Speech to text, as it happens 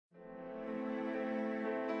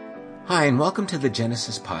Hi, and welcome to the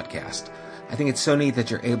Genesis Podcast. I think it's so neat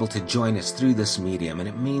that you're able to join us through this medium, and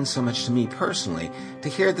it means so much to me personally to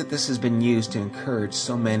hear that this has been used to encourage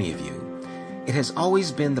so many of you. It has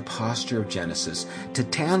always been the posture of Genesis to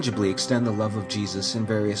tangibly extend the love of Jesus in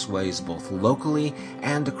various ways, both locally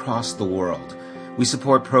and across the world. We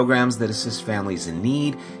support programs that assist families in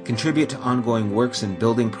need, contribute to ongoing works and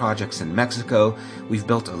building projects in Mexico. We've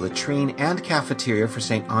built a latrine and cafeteria for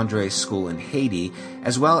St. Andre's School in Haiti,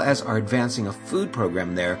 as well as are advancing a food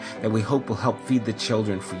program there that we hope will help feed the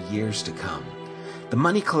children for years to come. The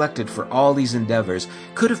money collected for all these endeavors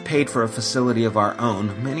could have paid for a facility of our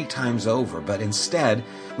own many times over, but instead,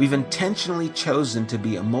 we've intentionally chosen to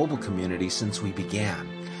be a mobile community since we began.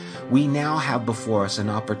 We now have before us an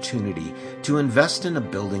opportunity to invest in a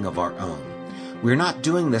building of our own. We're not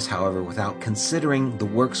doing this, however, without considering the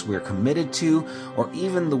works we're committed to or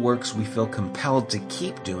even the works we feel compelled to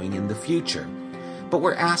keep doing in the future. But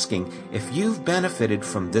we're asking if you've benefited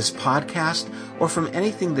from this podcast or from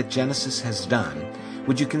anything that Genesis has done,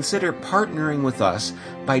 would you consider partnering with us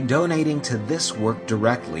by donating to this work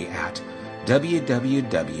directly at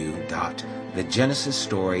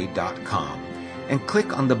www.thegenesisstory.com. and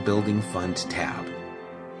click on the Building Fund tab.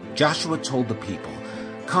 Joshua told the people,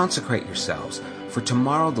 "Consecrate yourselves, for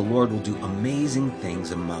tomorrow the Lord will do amazing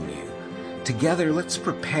things among you. Together, let's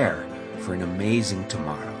prepare for an amazing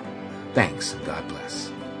tomorrow." Thanks, and God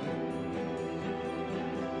bless.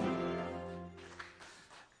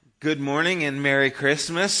 Good morning and Merry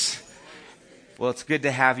Christmas. Well, it's good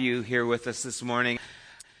to have you here with us this morning.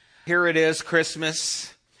 Here it is,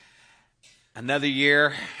 Christmas. Another year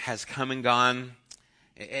has come and gone.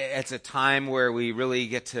 It's a time where we really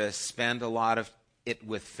get to spend a lot of it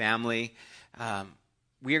with family.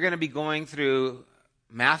 We are going to be going through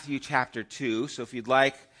Matthew chapter 2, so if you'd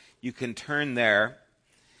like, you can turn there.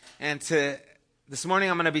 And this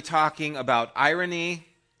morning I'm going to be talking about irony,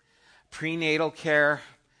 prenatal care,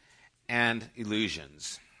 and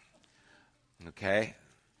illusions. Okay?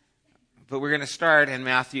 But we're going to start in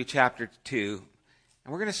Matthew chapter 2,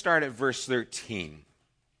 and we're going to start at verse 13.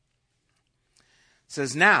 It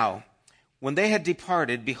says, "Now, when they had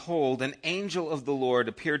departed, behold, an angel of the Lord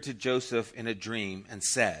appeared to Joseph in a dream and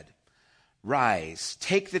said, 'Rise,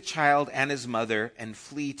 take the child and his mother and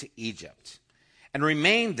flee to Egypt, and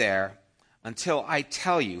remain there until I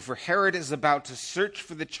tell you, for Herod is about to search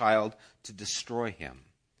for the child to destroy him.'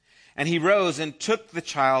 And he rose and took the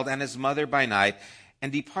child and his mother by night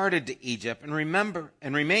and departed to Egypt and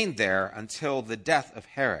remained there until the death of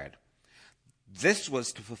Herod. This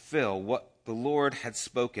was to fulfill what the Lord had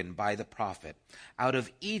spoken by the prophet, 'Out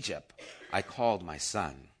of Egypt I called my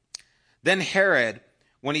son.' Then Herod,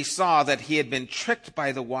 when he saw that he had been tricked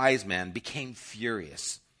by the wise men, became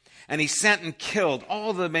furious. And he sent and killed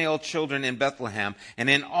all the male children in Bethlehem and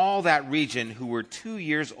in all that region who were 2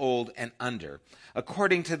 years old and under,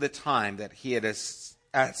 according to the time that he had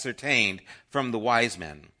ascertained from the wise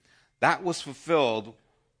men. That was fulfilled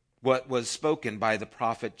what was spoken by the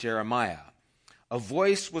prophet Jeremiah. A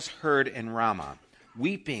voice was heard in Ramah,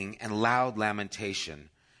 weeping and loud lamentation,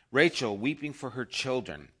 Rachel weeping for her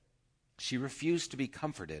children. She refused to be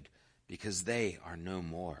comforted because they are no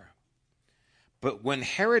more. But when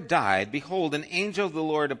Herod died, behold, an angel of the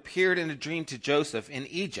Lord appeared in a dream to Joseph in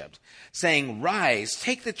Egypt, saying, 'Rise,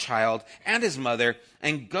 take the child and his mother,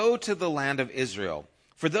 and go to the land of Israel,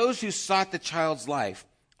 for those who sought the child's life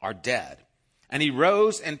are dead.' And he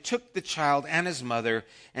rose and took the child and his mother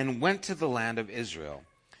and went to the land of Israel.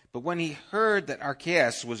 But when he heard that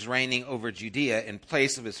Archelaus was reigning over Judea in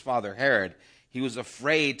place of his father Herod, he was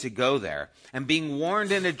afraid to go there. And being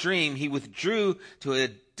warned in a dream, he withdrew to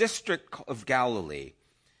a district of Galilee.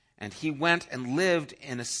 And he went and lived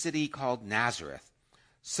in a city called Nazareth,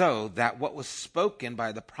 so that what was spoken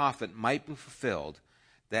by the prophet might be fulfilled,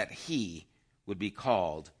 that he would be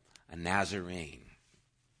called a Nazarene."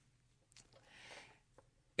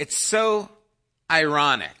 It's so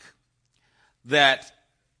ironic that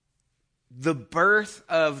the birth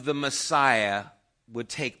of the Messiah would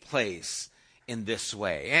take place in this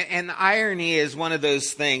way. And irony is one of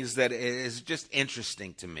those things that is just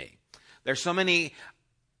interesting to me. There's so many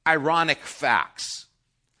ironic facts.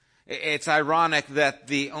 It's ironic that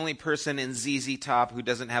the only person in ZZ Top who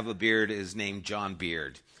doesn't have a beard is named John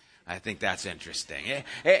Beard. I think that's interesting.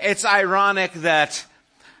 It's ironic that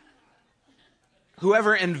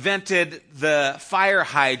whoever invented the fire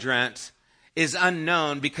hydrant is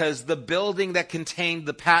unknown because the building that contained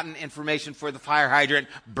the patent information for the fire hydrant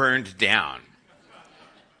burned down.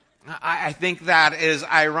 I think that is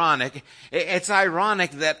ironic. It's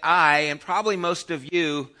ironic that I, and probably most of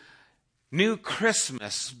you, knew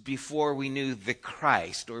Christmas before we knew the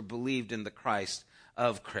Christ or believed in the Christ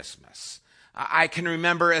of Christmas. I can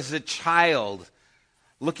remember as a child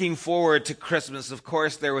looking forward to Christmas. Of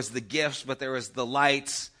course, there was the gifts, but there was the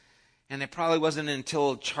lights. And it probably wasn't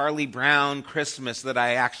until Charlie Brown Christmas that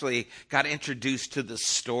I actually got introduced to the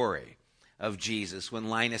story of Jesus, when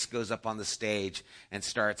Linus goes up on the stage and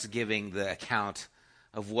starts giving the account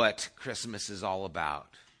of what Christmas is all about.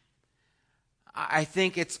 I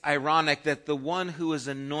think it's ironic that the one who is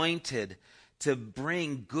anointed to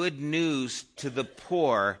bring good news to the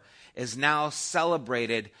poor is now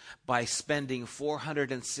celebrated by spending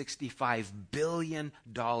 $465 billion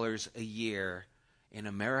a year in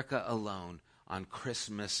America alone on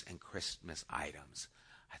Christmas and Christmas items.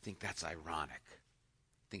 I think that's ironic.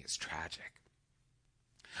 I think it's tragic.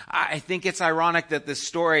 I think it's ironic that the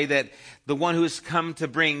story that the one who has come to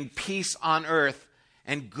bring peace on earth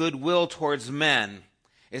and goodwill towards men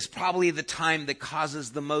is probably the time that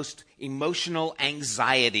causes the most emotional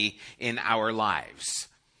anxiety in our lives.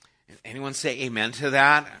 Anyone say amen to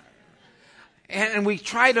that? And we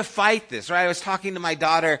try to fight this, right? I was talking to my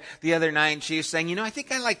daughter the other night, and she was saying, I think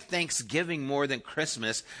I like Thanksgiving more than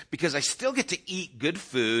Christmas because I still get to eat good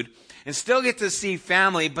food and still get to see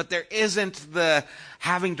family, but there isn't the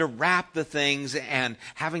having to wrap the things and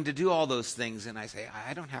having to do all those things. And I say,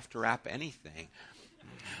 I don't have to wrap anything.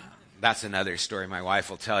 That's another story my wife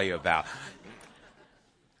will tell you about.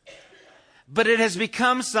 But it has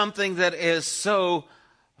become something that is so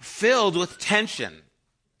filled with tension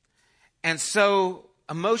and so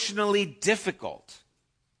emotionally difficult.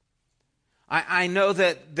 I know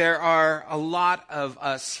that there are a lot of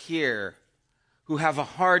us here who have a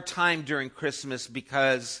hard time during Christmas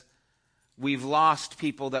because we've lost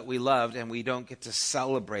people that we loved and we don't get to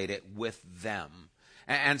celebrate it with them.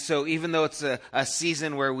 And so even though it's a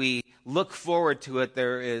season where we look forward to it,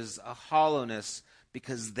 there is a hollowness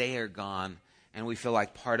because they are gone and we feel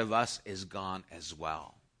like part of us is gone as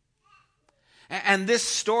well. And this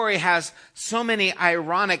story has so many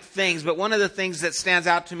ironic things, but one of the things that stands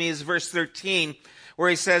out to me is verse 13, where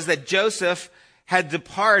he says that Joseph had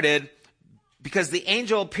departed because the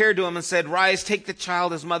angel appeared to him and said, "Rise, take the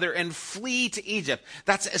child, his mother, and flee to Egypt."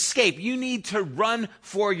 That's escape. You need to run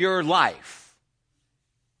for your life.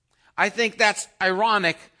 I think that's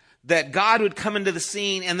ironic that God would come into the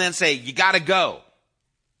scene and then say, "You got to go."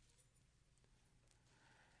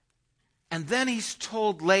 And then he's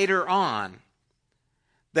told later on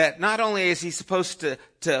that not only is he supposed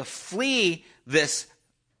to flee this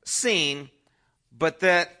scene, but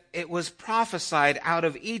that it was prophesied out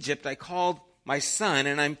of Egypt, "I called my son."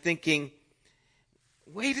 And I'm thinking,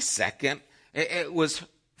 wait a second. It was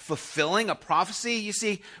fulfilling a prophecy? You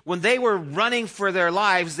see, when they were running for their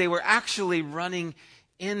lives, they were actually running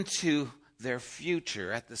into their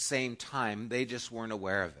future at the same time. They just weren't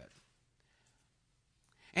aware of it.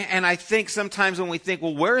 And I think sometimes when we think,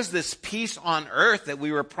 well, where is this peace on earth that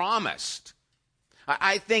we were promised?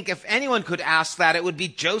 I think if anyone could ask that, it would be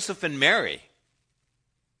Joseph and Mary.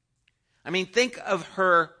 I mean, think of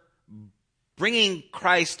her bringing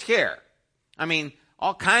Christ here. I mean,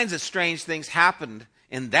 all kinds of strange things happened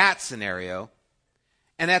in that scenario.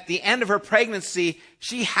 And at the end of her pregnancy,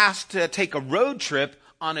 she has to take a road trip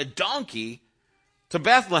on a donkey to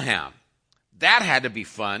Bethlehem. That had to be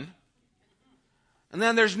fun. And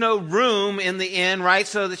then there's no room in the inn, right?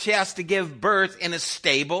 So that she has to give birth in a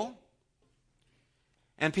stable.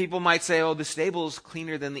 And people might say, oh, the stable is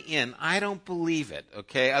cleaner than the inn. I don't believe it,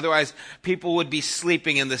 okay? Otherwise, people would be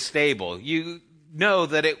sleeping in the stable. You know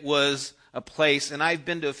that it was a place, and I've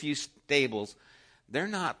been to a few stables. They're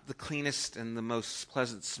not the cleanest and the most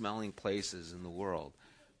pleasant smelling places in the world.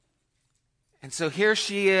 And so here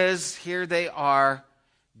she is, here they are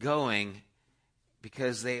going,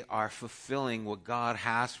 because they are fulfilling what God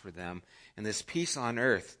has for them. And this peace on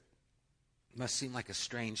earth must seem like a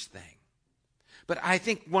strange thing. But I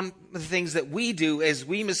think one of the things that we do is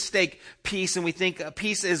we mistake peace, and we think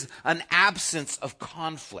peace is an absence of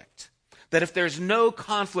conflict. That if there's no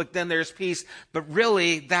conflict, then there's peace. But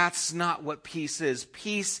really, that's not what peace is.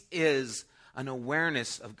 Peace is an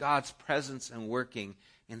awareness of God's presence and working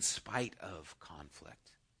in spite of conflict.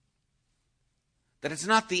 That it's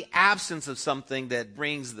not the absence of something that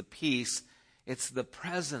brings the peace. It's the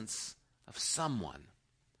presence of someone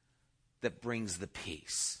that brings the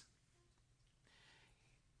peace.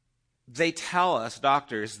 They tell us,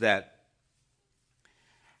 doctors, that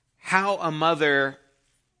how a mother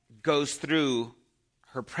goes through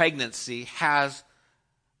her pregnancy has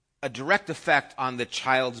a direct effect on the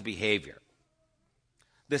child's behavior.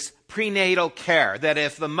 this prenatal care, that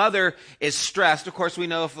if the mother is stressed, of course we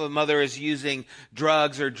know if the mother is using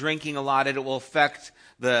drugs or drinking a lot, it will affect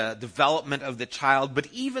the development of the child. But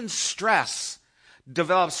even stress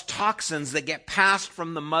develops toxins that get passed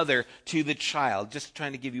from the mother to the child. Just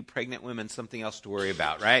trying to give you pregnant women something else to worry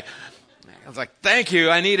about, right? I was like, thank you.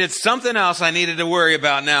 I needed something else I needed to worry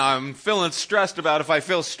about now. I'm feeling stressed about if I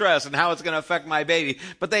feel stressed and how it's going to affect my baby.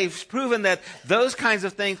 But they've proven that those kinds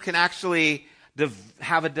of things can actually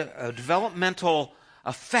have a developmental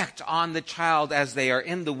effect on the child as they are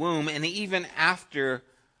in the womb, and even after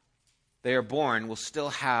they are born will still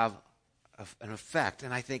have an effect.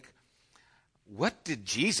 And I think, what did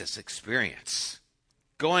Jesus experience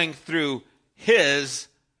going through his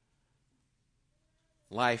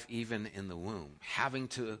life even in the womb, having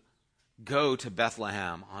to go to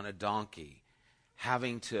Bethlehem on a donkey,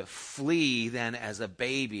 having to flee then as a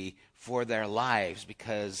baby for their lives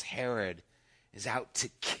because Herod is out to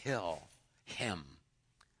kill him.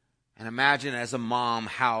 And imagine as a mom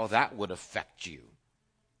how that would affect you.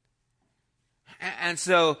 And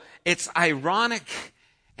so it's ironic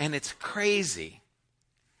and it's crazy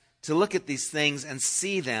to look at these things and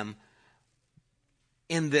see them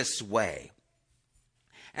in this way.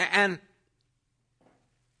 And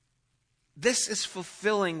this is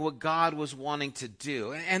fulfilling what God was wanting to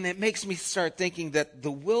do. And it makes me start thinking that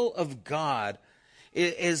the will of God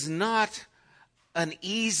is not an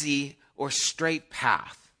easy or straight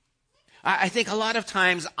path. I think a lot of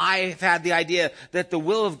times I've had the idea that the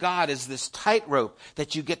will of God is this tightrope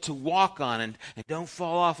that you get to walk on and don't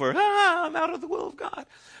fall off or, I'm out of the will of God.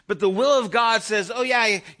 But the will of God says, oh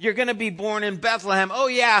yeah, you're going to be born in Bethlehem. Oh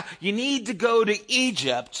yeah, you need to go to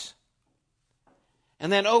Egypt.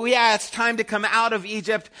 And then, oh yeah, it's time to come out of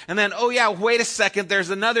Egypt. And then, oh yeah, wait a second, there's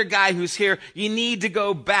another guy who's here. You need to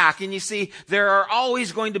go back. And you see, there are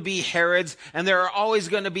always going to be Herods, and there are always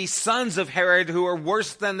going to be sons of Herod who are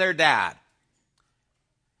worse than their dad.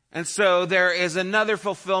 And so there is another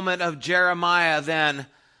fulfillment of Jeremiah then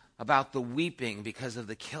about the weeping because of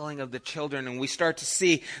the killing of the children. And we start to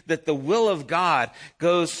see that the will of God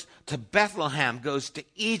goes to Bethlehem, goes to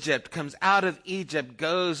Egypt, comes out of Egypt,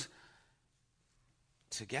 goes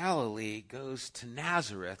to Galilee, goes to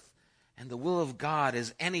Nazareth, and the will of God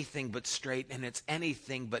is anything but straight, and it's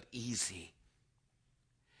anything but easy.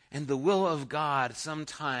 And the will of God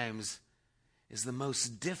sometimes is the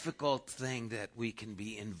most difficult thing that we can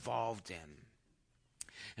be involved in.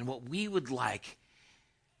 And what we would like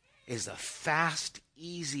is a fast,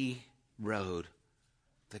 easy road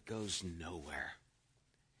that goes nowhere.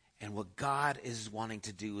 And what God is wanting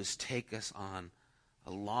to do is take us on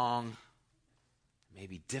a long,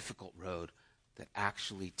 maybe difficult road that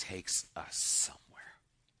actually takes us somewhere.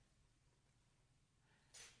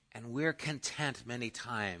 And we're content many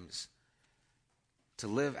times to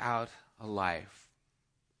live out a life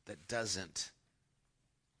that doesn't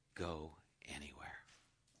go anywhere.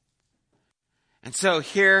 And so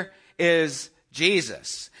here is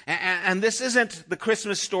Jesus. And this isn't the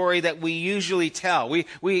Christmas story that we usually tell.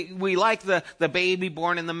 We like the baby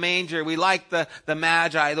born in the manger. We like the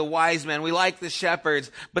magi, the wise men. We like the shepherds.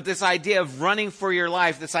 But this idea of running for your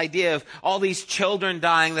life, this idea of all these children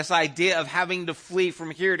dying, this idea of having to flee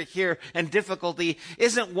from here to here and difficulty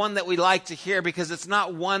isn't one that we like to hear because it's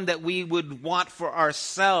not one that we would want for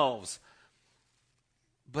ourselves.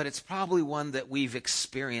 But it's probably one that we've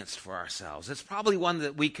experienced for ourselves. It's probably one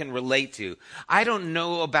that we can relate to. I don't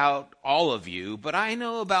know about all of you, but I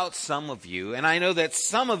know about some of you. And I know that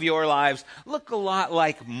some of your lives look a lot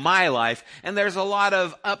like my life. And there's a lot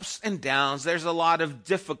of ups and downs. There's a lot of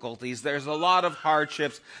difficulties. There's a lot of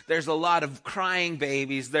hardships. There's a lot of crying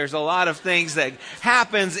babies. There's a lot of things that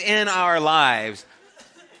happens in our lives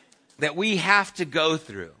that we have to go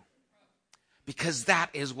through. Because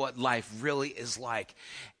that is what life really is like.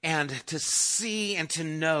 And to see and to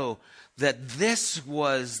know that this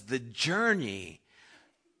was the journey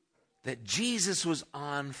that Jesus was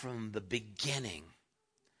on from the beginning.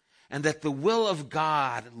 And that the will of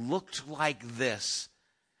God looked like this.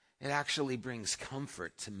 It actually brings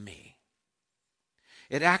comfort to me.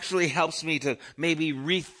 It actually helps me to maybe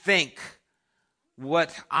rethink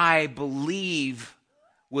what I believe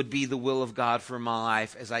would be the will of God for my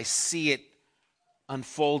life as I see it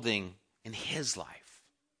unfolding in his life.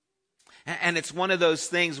 And it's one of those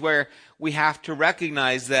things where we have to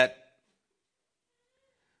recognize that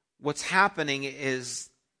what's happening is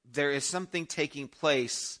there is something taking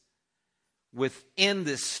place within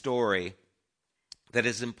this story that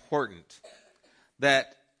is important.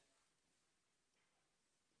 That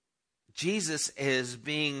Jesus is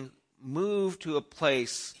being moved to a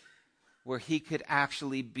place where he could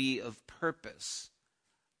actually be of purpose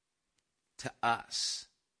to us.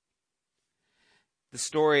 The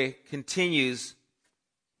story continues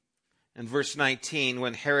in verse 19.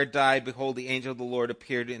 When Herod died, behold, the angel of the Lord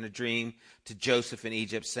appeared in a dream to Joseph in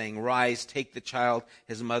Egypt, saying, Rise, take the child,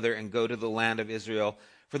 his mother, and go to the land of Israel,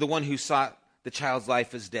 for the one who sought the child's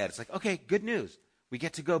life is dead. It's like, okay, good news. We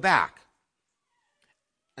get to go back.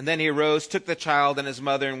 And then he arose, took the child and his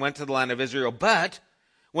mother, and went to the land of Israel. But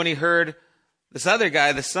when he heard this other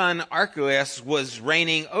guy, the son Archelaus, was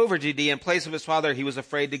reigning over Judea in place of his father, he was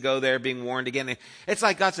afraid to go there, being warned again. It's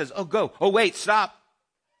like God says, oh, go. Oh, wait, stop.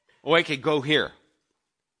 Oh, okay, go here.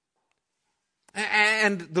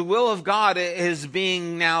 And the will of God is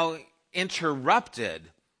being now interrupted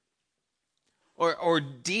or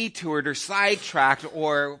detoured or sidetracked,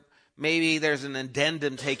 or maybe there's an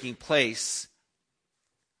addendum taking place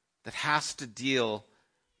that has to deal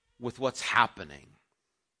with what's happening.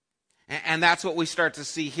 And that's what we start to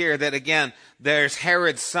see here, that again, there's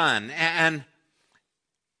Herod's son. And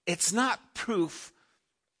it's not proof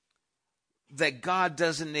that God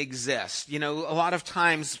doesn't exist. You know, a lot of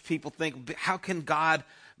times people think, how can God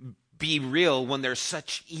be real when there's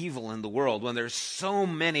such evil in the world, when there's so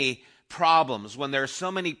many problems, when there are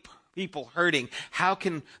so many people hurting? How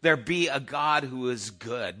can there be a God who is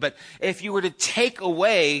good? But if you were to take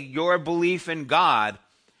away your belief in God,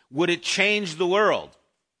 would it change the world?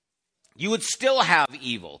 You would still have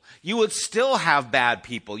evil. You would still have bad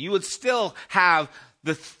people. You would still have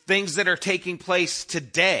the things that are taking place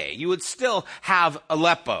today. You would still have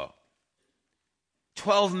Aleppo.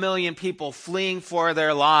 12 million people fleeing for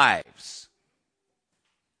their lives.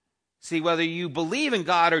 See, whether you believe in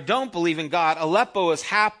God or don't believe in God, Aleppo is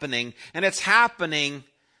happening, and it's happening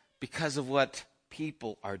because of what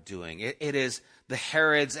people are doing. It is the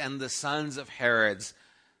Herods and the sons of Herods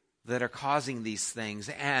that are causing these things.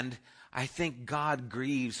 And I think God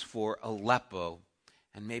grieves for Aleppo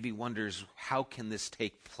and maybe wonders, how can this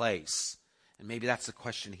take place? And maybe that's the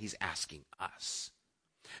question he's asking us.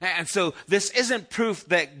 And so this isn't proof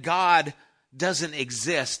that God doesn't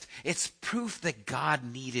exist. It's proof that God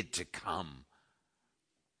needed to come.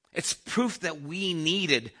 It's proof that we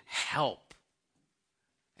needed help.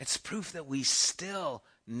 It's proof that we still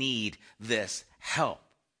need this help.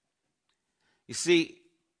 You see,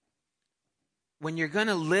 when you're going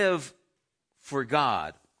to live for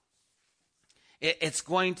God, it's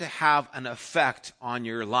going to have an effect on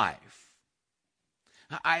your life.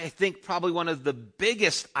 I think probably one of the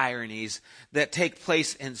biggest ironies that take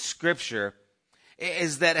place in Scripture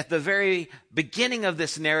is that at the very beginning of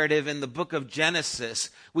this narrative in the book of Genesis,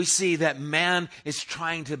 we see that man is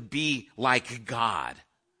trying to be like God.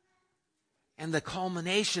 And the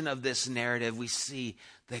culmination of this narrative, we see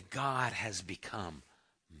that God has become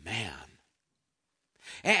man.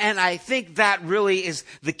 And I think that really is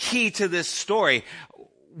the key to this story.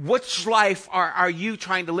 Which life are you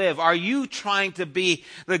trying to live? Are you trying to be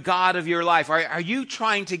the God of your life? Are you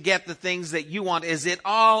trying to get the things that you want? Is it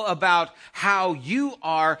all about how you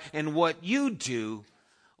are and what you do?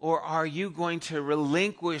 Or are you going to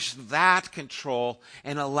relinquish that control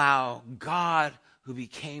and allow God, who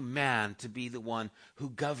became man, to be the one who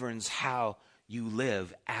governs how you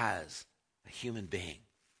live as a human being?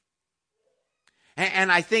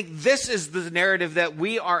 And I think this is the narrative that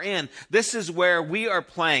we are in. This is where we are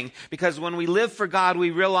playing. Because when we live for God,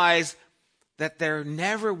 we realize that there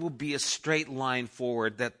never will be a straight line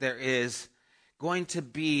forward, that there is going to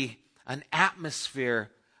be an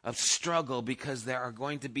atmosphere of struggle, because there are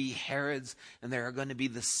going to be Herods and there are going to be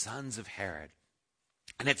the sons of Herod.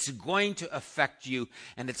 And it's going to affect you,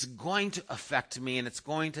 and it's going to affect me, and it's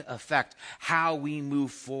going to affect how we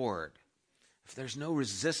move forward. If there's no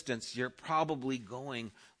resistance, you're probably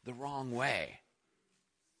going the wrong way.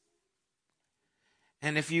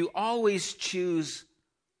 And if you always choose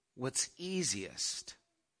what's easiest,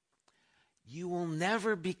 you will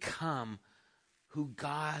never become who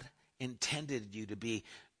God intended you to be.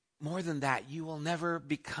 More than that, you will never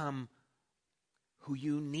become who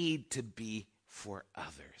you need to be for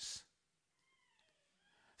others.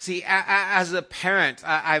 See, as a parent,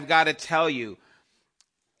 I've got to tell you,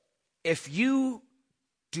 if you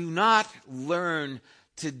do not learn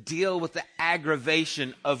to deal with the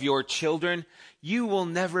aggravation of your children, you will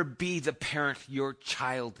never be the parent your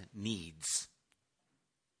child needs.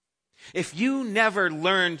 If you never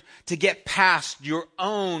learn to get past your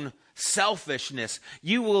own selfishness,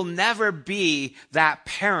 you will never be that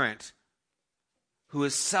parent who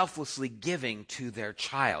is selflessly giving to their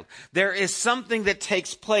child. There is something that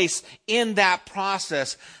takes place in that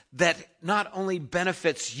process that not only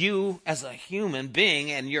benefits you as a human being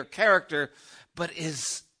and your character, but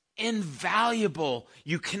is invaluable.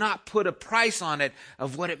 You cannot put a price on it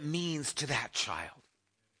of what it means to that child.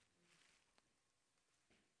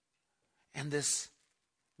 And this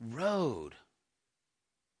road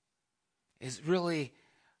is really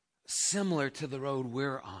similar to the road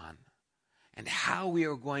we're on, and how we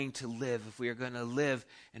are going to live, if we are going to live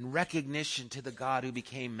in recognition to the God who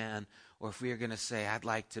became man, or if we are going to say, I'd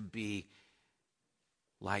like to be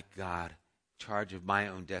like God, in charge of my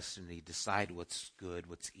own destiny, decide what's good,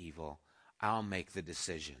 what's evil. I'll make the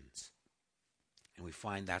decisions. And we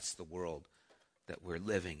find that's the world that we're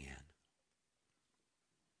living in.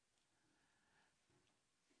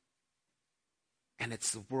 And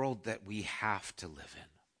it's the world that we have to live in.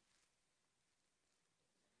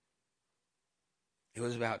 It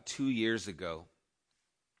was about 2 years ago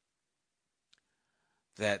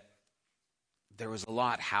that there was a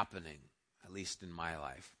lot happening, at least in my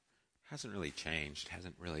life. It hasn't really changed,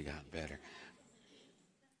 hasn't really gotten better.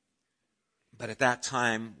 But at that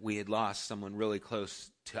time, we had lost someone really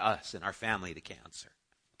close to us and our family to cancer.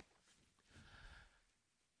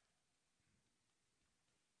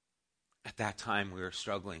 At that time, we were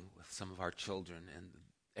struggling with some of our children and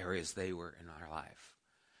the areas they were in our life.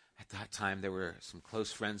 At that time, there were some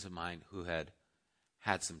close friends of mine who had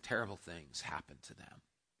had some terrible things happen to them.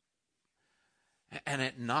 And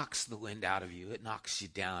it knocks the wind out of you. It knocks you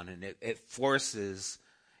down, and it forces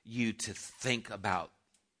you to think about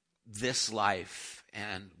this life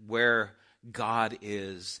and where God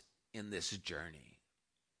is in this journey.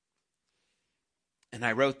 And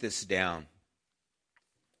I wrote this down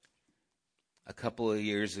a couple of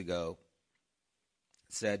years ago.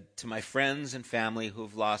 It said, to my friends and family who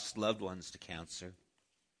have lost loved ones to cancer,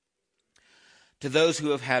 to those who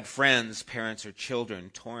have had friends, parents, or children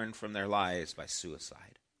torn from their lives by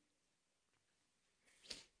suicide,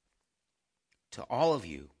 to all of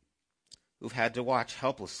you who've had to watch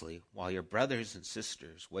helplessly while your brothers and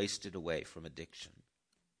sisters wasted away from addiction,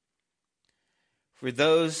 for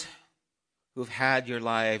those who've had your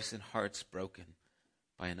lives and hearts broken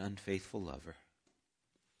by an unfaithful lover,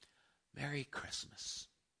 Merry Christmas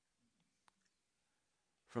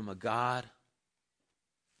from a God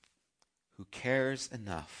who cares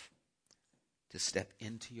enough to step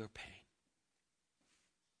into your pain.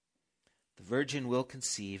 The virgin will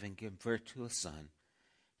conceive and give birth to a son,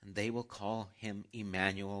 and they will call him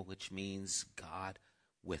Emmanuel, which means God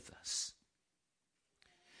with us.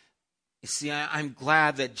 You see, I'm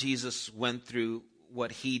glad that Jesus went through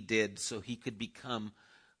what he did so he could become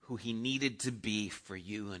who he needed to be for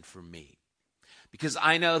you and for me. Because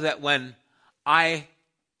I know that when I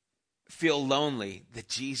feel lonely, that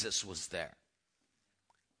Jesus was there.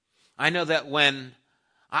 I know that when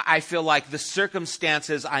I feel like the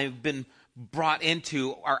circumstances I've been brought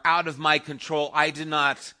into are out of my control, I did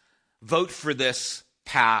not vote for this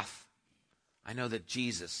path. I know that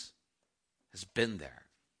Jesus has been there.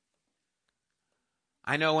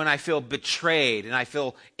 I know when I feel betrayed and I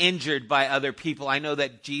feel injured by other people, I know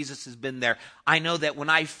that Jesus has been there. I know that when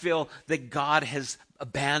I feel that God has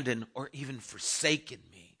abandoned or even forsaken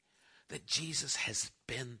me, that Jesus has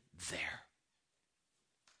been there.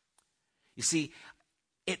 You see,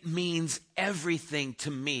 it means everything to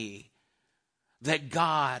me that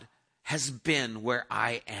God has been where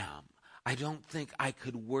I am. I don't think I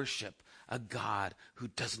could worship a God who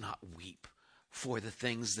does not weep for the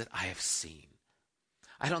things that I have seen.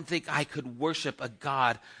 I don't think I could worship a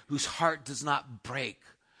God whose heart does not break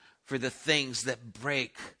for the things that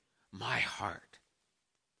break my heart.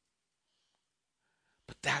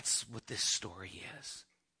 But that's what this story is.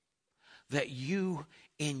 That you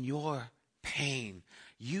in your pain,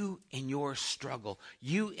 you in your struggle,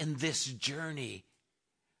 you in this journey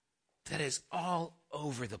that is all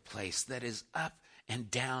over the place, that is up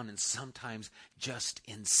and down and sometimes just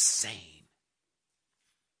insane.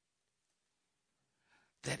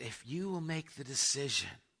 That if you will make the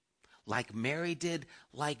decision, like Mary did,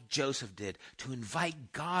 like Joseph did, to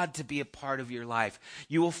invite God to be a part of your life,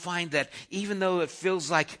 you will find that even though it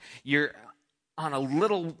feels like you're on a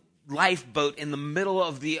little lifeboat in the middle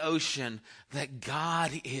of the ocean, that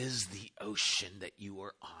God is the ocean that you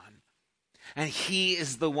are on. And he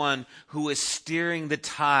is the one who is steering the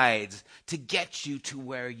tides to get you to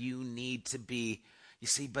where you need to be. You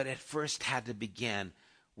see, but it first had to begin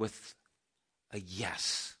with a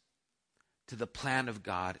yes to the plan of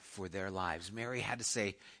God for their lives. Mary had to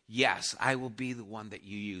say, yes, I will be the one that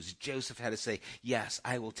you use. Joseph had to say, yes,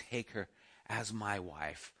 I will take her as my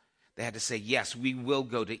wife. They had to say, yes, we will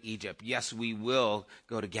go to Egypt. Yes, we will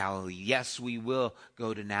go to Galilee. Yes, we will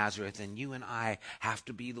go to Nazareth. And you and I have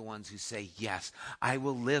to be the ones who say, yes, I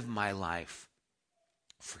will live my life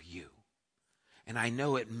for you. And I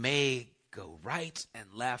know it may go right and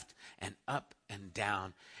left and up and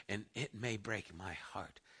down, and it may break my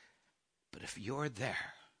heart. But if you're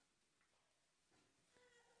there,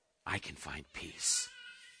 I can find peace.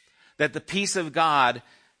 That the peace of God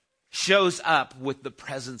shows up with the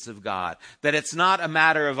presence of God. That it's not a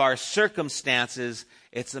matter of our circumstances,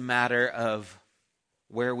 it's a matter of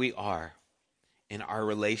where we are in our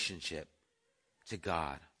relationship to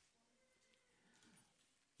God.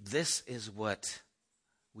 This is what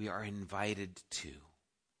we are invited to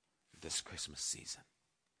this Christmas season,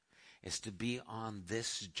 is to be on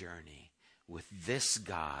this journey with this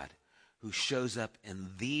God who shows up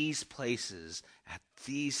in these places at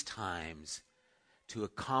these times to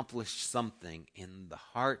accomplish something in the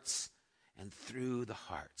hearts and through the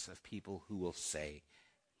hearts of people who will say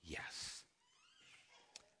yes.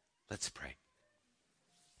 Let's pray.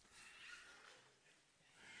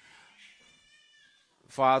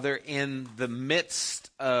 Father, in the midst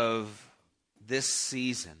of this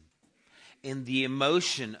season, in the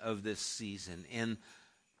emotion of this season, in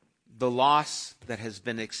the loss that has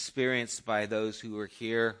been experienced by those who are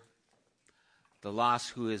here, the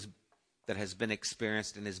loss that has been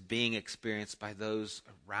experienced and is being experienced by those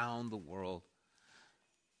around the world,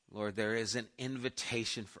 Lord, there is an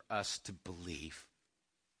invitation for us to believe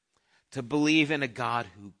in a God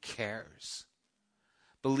who cares,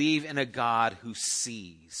 believe in a God who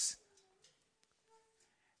sees,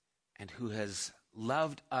 and who has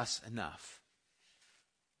loved us enough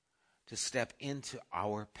to step into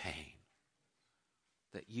our pain.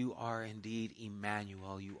 That you are indeed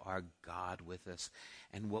Emmanuel, you are God with us.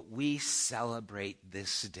 And what we celebrate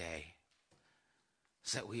this day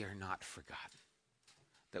is that we are not forgotten,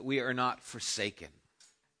 that we are not forsaken,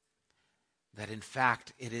 that in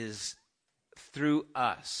fact it is through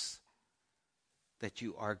us that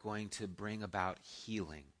you are going to bring about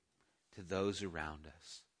healing to those around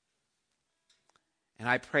us. And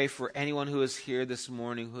I pray for anyone who is here this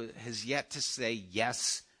morning who has yet to say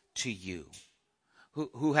yes to you,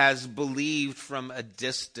 who has believed from a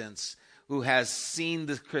distance, who has seen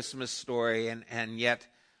the Christmas story and yet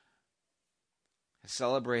has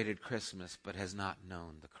celebrated Christmas but has not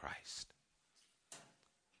known the Christ.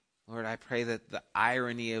 Lord, I pray that the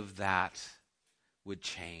irony of that would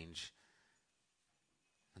change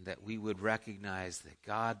and that we would recognize that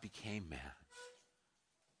God became man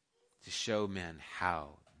to show men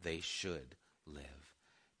how they should live.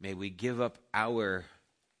 May we give up our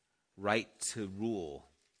right to rule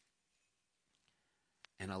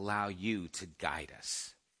and allow you to guide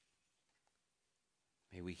us.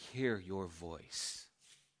 May we hear your voice,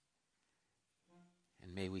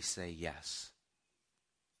 and may we say yes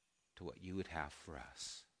to what you would have for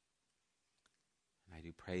us. And I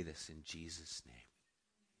do pray this in Jesus' name.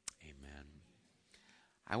 Amen.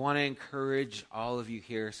 I want to encourage all of you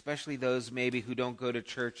here, especially those maybe who don't go to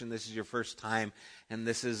church and this is your first time and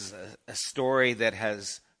this is a story that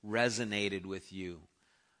has resonated with you.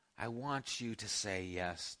 I want you to say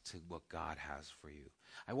yes to what God has for you.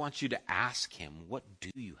 I want you to ask him, what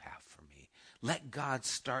do you have for me? Let God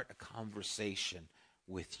start a conversation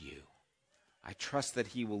with you. I trust that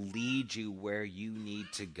he will lead you where you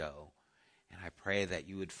need to go. And I pray that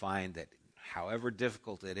you would find that however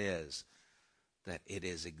difficult it is, that it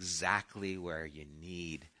is exactly where you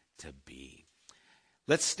need to be.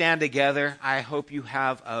 Let's stand together. I hope you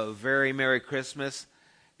have a very Merry Christmas.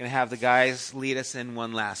 I'm going to have the guys lead us in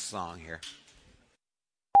one last song here.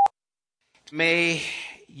 May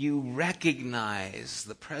you recognize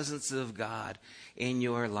the presence of God in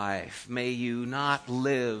your life. May you not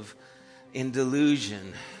live in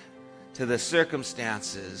delusion to the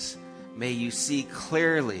circumstances. May you see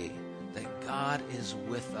clearly that God is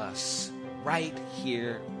with us right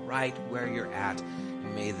here, right where you're at.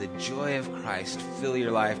 And may the joy of Christ fill your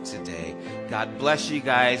life today. God bless you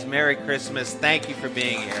guys. Merry Christmas. Thank you for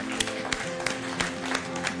being here.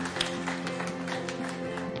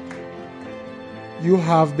 You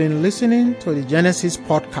have been listening to the Genesis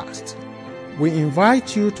podcast. We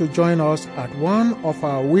invite you to join us at one of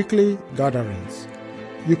our weekly gatherings.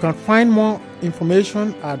 You can find more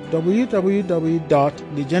information at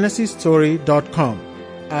www.thegenesisstory.com,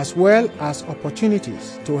 as well as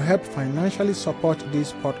opportunities to help financially support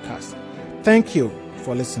this podcast. Thank you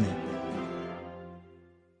for listening.